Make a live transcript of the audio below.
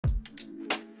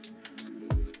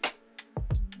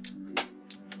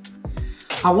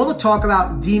I want to talk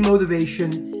about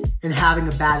demotivation and having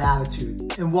a bad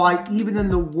attitude, and why even in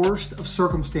the worst of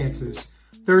circumstances,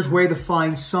 there's a way to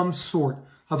find some sort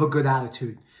of a good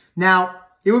attitude. Now,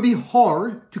 it would be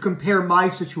hard to compare my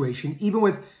situation, even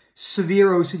with severe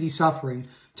OCD suffering,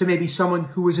 to maybe someone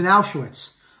who was in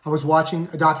Auschwitz. I was watching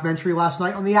a documentary last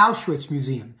night on the Auschwitz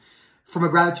Museum. From a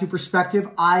gratitude perspective,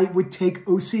 I would take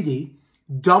OCD,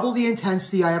 double the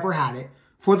intensity I ever had it,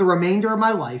 for the remainder of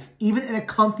my life, even in a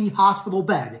comfy hospital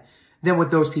bed, than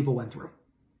what those people went through.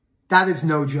 That is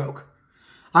no joke.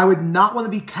 I would not want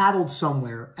to be cattled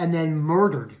somewhere and then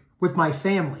murdered with my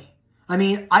family. I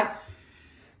mean, I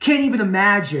can't even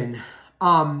imagine.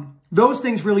 Those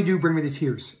things really do bring me to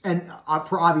tears, and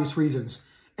for obvious reasons.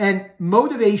 And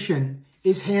motivation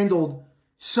is handled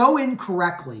so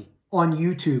incorrectly on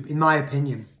YouTube, in my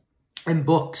opinion, and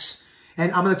books.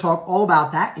 And I'm going to talk all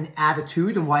about that in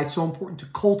attitude and why it's so important to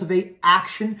cultivate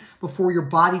action before your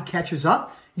body catches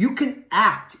up. You can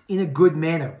act in a good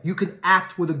manner. You can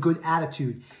act with a good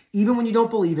attitude. Even when you don't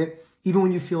believe it, even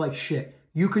when you feel like shit.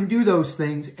 You can do those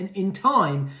things, and in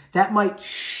time, that might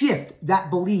shift that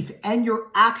belief and your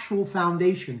actual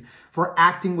foundation for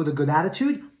acting with a good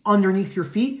attitude underneath your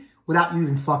feet without you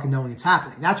even fucking knowing it's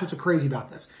happening. That's what's so crazy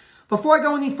about this. Before I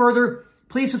go any further,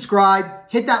 please subscribe,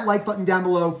 hit that like button down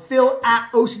below, Phil at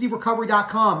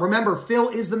OCDrecovery.com. Remember, Phil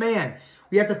is the man.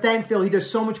 We have to thank Phil. He does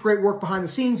so much great work behind the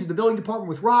scenes. He's the billing department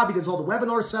with Rob. He does all the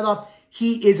webinars set up.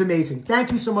 He is amazing.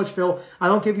 Thank you so much, Phil. I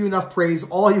don't give you enough praise.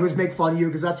 All I do is make fun of you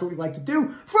because that's what we like to do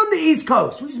from the East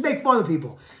Coast. We just make fun of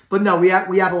people. But no, we have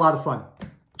a lot of fun.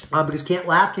 Because can't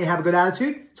laugh, can't have a good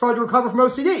attitude. It's hard to recover from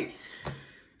OCD.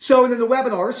 So then the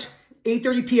webinars,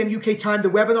 8:30 p.m. UK time, the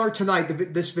webinar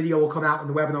tonight, this video will come out and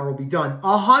the webinar will be done.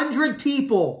 100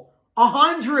 people.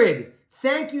 100.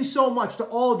 Thank you so much to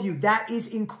all of you. That is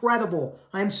incredible.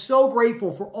 I am so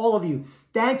grateful for all of you.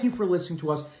 Thank you for listening to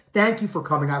us. Thank you for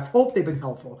coming. I hope they've been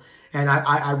helpful. And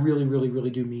I really, really, really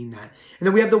do mean that. And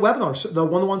then we have the webinars, the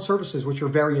one-on-one services, which are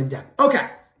very in-depth. Okay,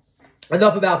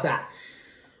 enough about that.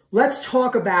 Let's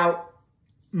talk about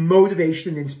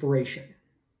motivation and inspiration.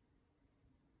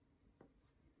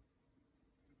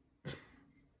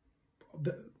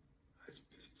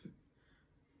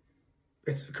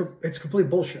 It's complete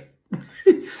bullshit.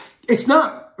 It's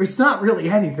not really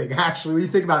anything, actually, when you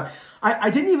think about it. I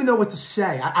didn't even know what to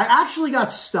say. I actually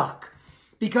got stuck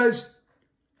because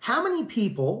how many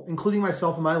people, including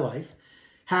myself in my life,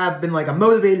 have been like, I'm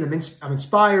motivated, I'm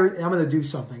inspired, and I'm going to do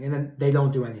something, and then they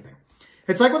don't do anything.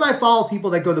 It's like when I follow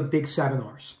people that go to big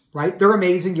seminars, right? They're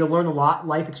amazing. You'll learn a lot,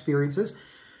 life experiences.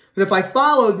 But if I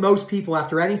followed most people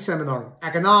after any seminar,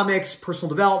 economics, personal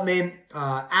development,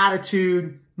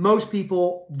 attitude, most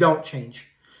people don't change.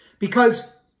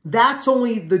 Because that's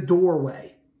only the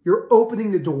doorway. You're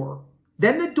opening the door.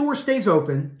 Then the door stays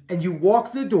open and you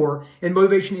walk through the door and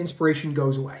motivation and inspiration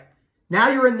goes away. Now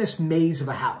you're in this maze of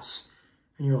a house.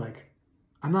 And you're like,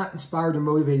 I'm not inspired or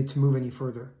motivated to move any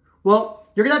further. Well,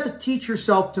 you're going to have to teach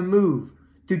yourself to move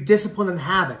through discipline and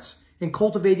habits and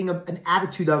cultivating an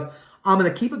attitude of, I'm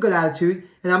going to keep a good attitude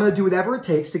and I'm going to do whatever it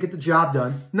takes to get the job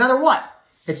done, no matter what.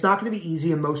 It's not going to be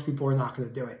easy and most people are not going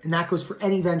to do it. And that goes for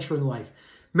any venture in life.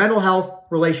 Mental health,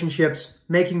 relationships,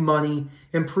 making money,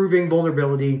 improving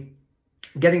vulnerability,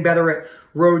 getting better at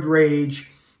road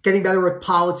rage, getting better at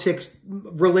politics,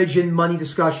 religion, money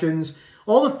discussions,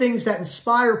 all the things that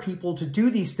inspire people to do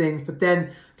these things, but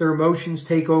then their emotions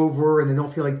take over and they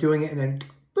don't feel like doing it and then,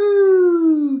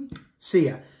 boo, see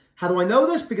ya. How do I know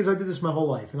this? Because I did this my whole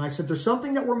life. And I said, there's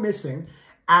something that we're missing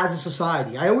as a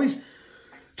society. I always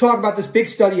talk about this big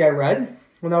study I read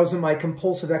when I was in my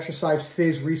compulsive exercise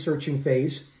phys researching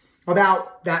phase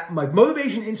about that, like,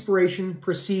 motivation, inspiration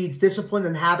precedes discipline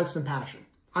and habits and passion.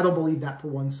 I don't believe that for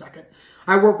 1 second.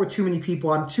 I work with too many people.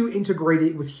 I'm too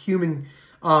integrated with human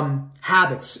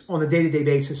habits on a day-to-day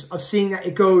basis of seeing that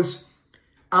it goes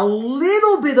a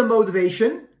little bit of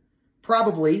motivation,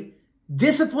 probably,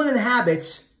 discipline and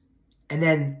habits, and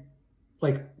then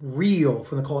like real,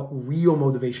 if we're going to call it real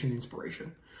motivation and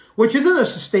inspiration, which isn't a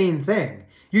sustained thing.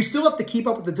 You still have to keep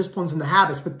up with the disciplines and the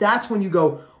habits, but that's when you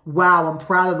go, wow, I'm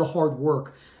proud of the hard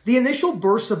work. The initial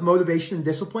burst of motivation and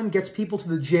discipline gets people to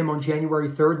the gym on January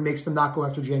 3rd and makes them not go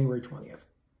after January 20th.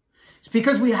 It's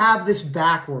because we have this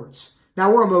backwards. Now,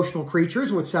 we're emotional creatures,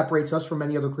 and what separates us from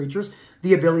many other creatures,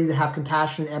 the ability to have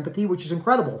compassion and empathy, which is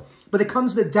incredible. But it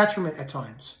comes to the detriment at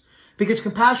times. Because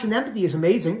compassion and empathy is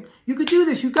amazing. You could do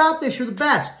this. You got this. You're the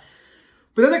best.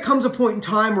 But then there comes a point in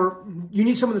time where you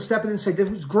need someone to step in and say, this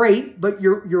was great, but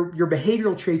your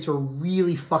behavioral traits are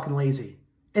really fucking lazy.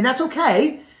 And that's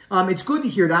okay. It's good to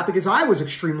hear that because I was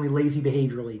extremely lazy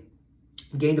behaviorally.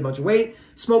 gained a bunch of weight,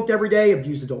 smoked every day,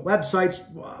 abused adult websites,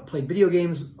 played video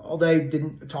games all day,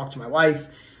 didn't talk to my wife,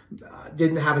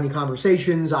 didn't have any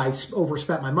conversations. I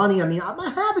overspent my money. I mean, my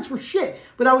habits were shit,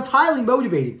 but I was highly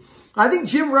motivated. I think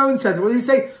Jim Rohn says it. What did he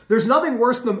say? There's nothing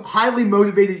worse than a highly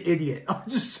motivated idiot.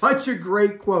 Just such a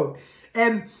great quote.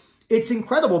 And it's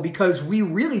incredible because we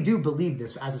really do believe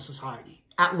this as a society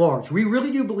at large. We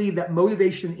really do believe that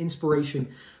motivation and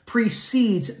inspiration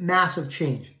precedes massive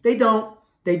change. They don't.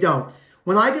 They don't.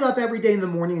 When I get up every day in the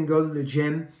morning and go to the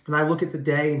gym and I look at the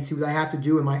day and see what I have to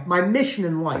do and my mission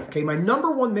in life, okay, my number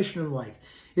one mission in life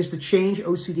is to change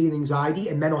OCD and anxiety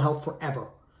and mental health forever.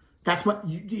 That's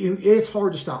it's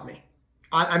hard to stop me.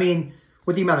 I mean,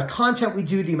 with the amount of content we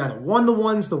do, the amount of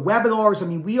one-to-ones, the webinars, I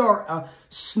mean, we are a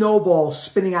snowball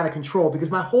spinning out of control because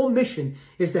my whole mission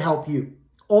is to help you,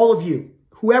 all of you.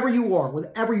 Whoever you are,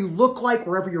 whatever you look like,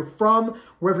 wherever you're from,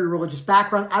 wherever your religious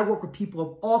background, I work with people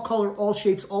of all color, all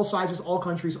shapes, all sizes, all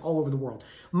countries, all over the world.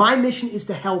 My mission is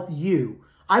to help you.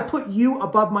 I put you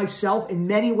above myself in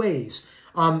many ways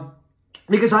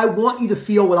because I want you to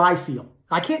feel what I feel.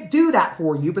 I can't do that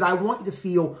for you, but I want you to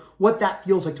feel what that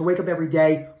feels like to wake up every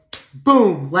day,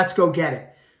 boom, let's go get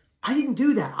it. I didn't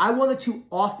do that. I wanted to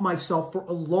off myself for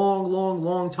a long, long,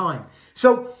 long time.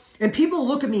 So, and people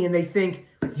look at me and they think,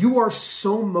 you are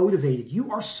so motivated.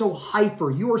 You are so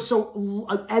hyper. You are so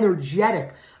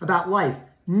energetic about life.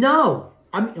 No.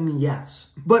 I mean,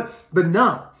 yes. But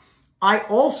no. I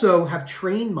also have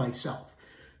trained myself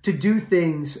to do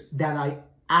things that I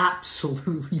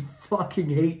absolutely fucking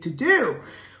hate to do.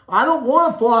 I don't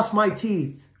want to floss my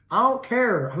teeth. I don't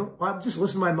care. I'm just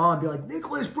listening to my mom be like,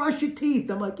 Nicholas, brush your teeth.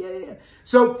 I'm like, yeah.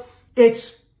 So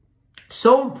it's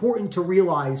so important to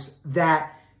realize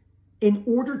that in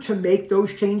order to make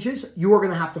those changes, you are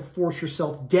going to have to force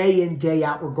yourself day in, day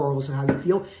out, regardless of how you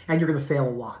feel, and you're going to fail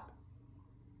a lot.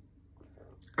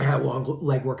 I had a long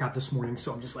leg workout this morning,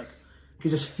 so I'm just like, you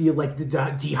just feel like the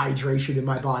dehydration in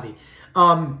my body.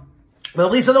 But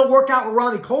at least I don't work out what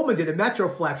Ronnie Coleman did at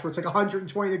Metroflex, where it's like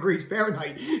 120 degrees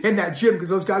Fahrenheit in that gym, because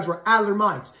those guys were out of their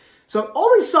minds. So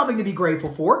always something to be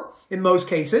grateful for in most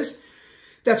cases.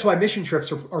 That's why mission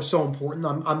trips are so important.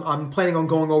 I'm planning on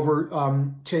going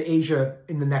over to Asia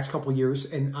in the next couple of years,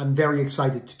 and I'm very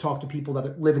excited to talk to people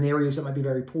that live in areas that might be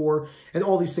very poor and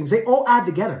all these things. They all add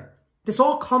together. This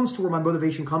all comes to where my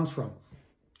motivation comes from.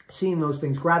 Seeing those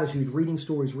things, gratitude, reading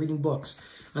stories, reading books.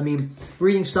 I mean,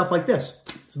 reading stuff like this.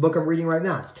 It's a book I'm reading right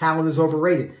now. Talent is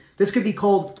overrated. This could be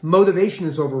called Motivation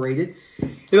is Overrated.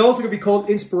 It also could be called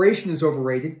Inspiration is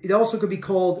Overrated. It also could be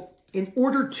called In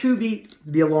Order to be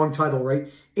a long title,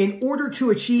 right? In order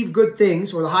to achieve good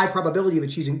things, or the high probability of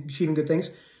achieving good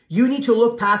things, you need to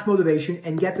look past motivation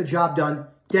and get the job done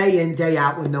day in, day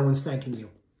out when no one's thanking you.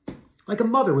 Like a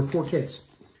mother with 4 kids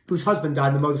whose husband died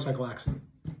in a motorcycle accident.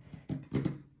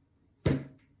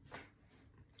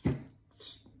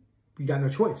 You got no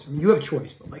choice. I mean, you have a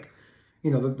choice, but like,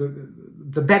 you know,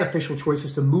 the beneficial choice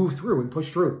is to move through and push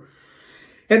through.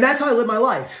 And that's how I live my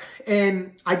life.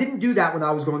 And I didn't do that when I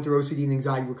was going through OCD and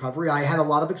anxiety recovery. I had a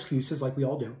lot of excuses, like we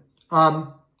all do.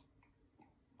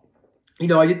 You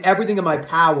know, I did everything in my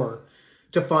power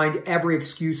to find every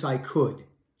excuse I could,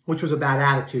 which was a bad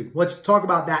attitude. Let's talk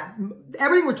about that.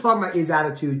 Everything we're talking about is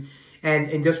attitude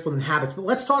and discipline and habits. But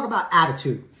let's talk about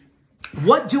attitude.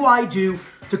 What do I do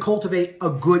to cultivate a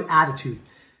good attitude?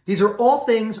 These are all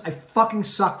things I fucking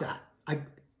sucked at. I'm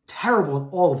terrible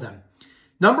at all of them.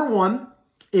 Number one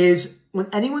is when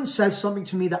anyone says something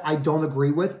to me that I don't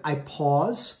agree with, I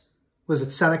pause. Was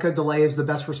it Seneca? Delay is the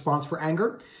best response for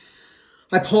anger.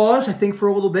 I pause. I think for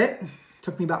a little bit. It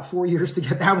took me about 4 years to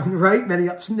get that one right. Many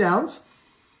ups and downs.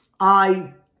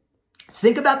 I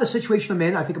think about the situation I'm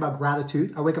in. I think about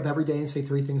gratitude. I wake up every day and say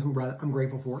 3 things I'm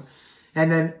grateful for. And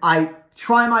then I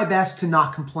try my best to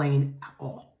not complain at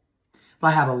all. If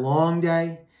I have a long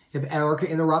day, if Erica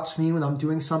interrupts me when I'm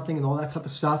doing something and all that type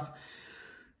of stuff,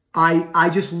 I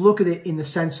just look at it in the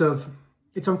sense of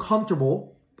it's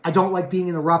uncomfortable. I don't like being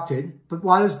interrupted, but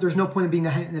there's no point in being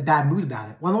in a bad mood about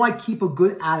it. Why don't I keep a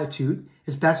good attitude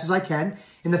as best as I can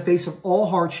in the face of all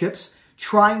hardships,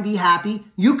 try and be happy.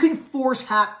 You can force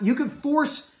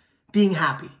being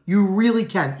happy. You really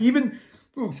can. Even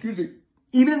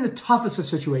in the toughest of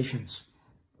situations.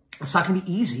 It's not going to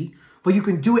be easy, but you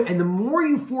can do it. And the more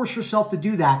you force yourself to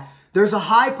do that, there's a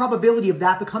high probability of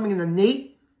that becoming an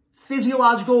innate,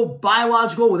 physiological,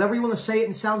 biological, whatever you want to say it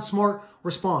and sound smart,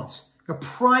 response. a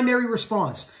primary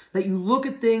response, that you look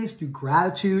at things through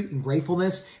gratitude and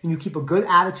gratefulness, and you keep a good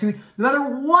attitude, no matter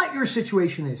what your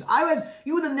situation is.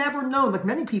 You would have never known, like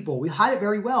many people, we hide it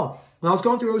very well. When I was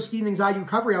going through OCD and anxiety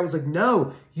recovery, I was like,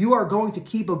 no, you are going to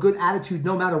keep a good attitude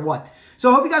no matter what. So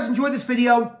I hope you guys enjoyed this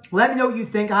video. Let me know what you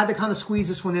think. I had to kind of squeeze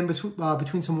this one in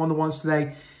between some one-to-ones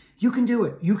today. You can do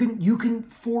it. You can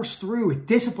force through it.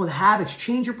 Discipline, habits,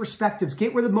 change your perspectives,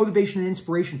 get rid of motivation and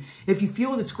inspiration. If you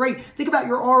feel it, it's great. Think about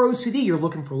your ROCD. You're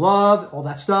looking for love, all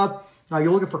that stuff. You're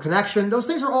looking for connection. Those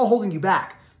things are all holding you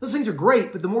back. Those things are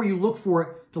great, but the more you look for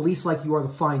it, the least likely you are to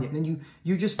find it. And then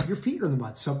your feet are in the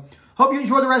mud. So hope you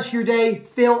enjoy the rest of your day.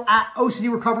 Phil at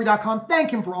OCDrecovery.com.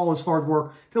 Thank him for all his hard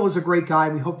work. Phil is a great guy,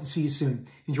 and we hope to see you soon.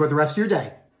 Enjoy the rest of your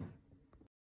day.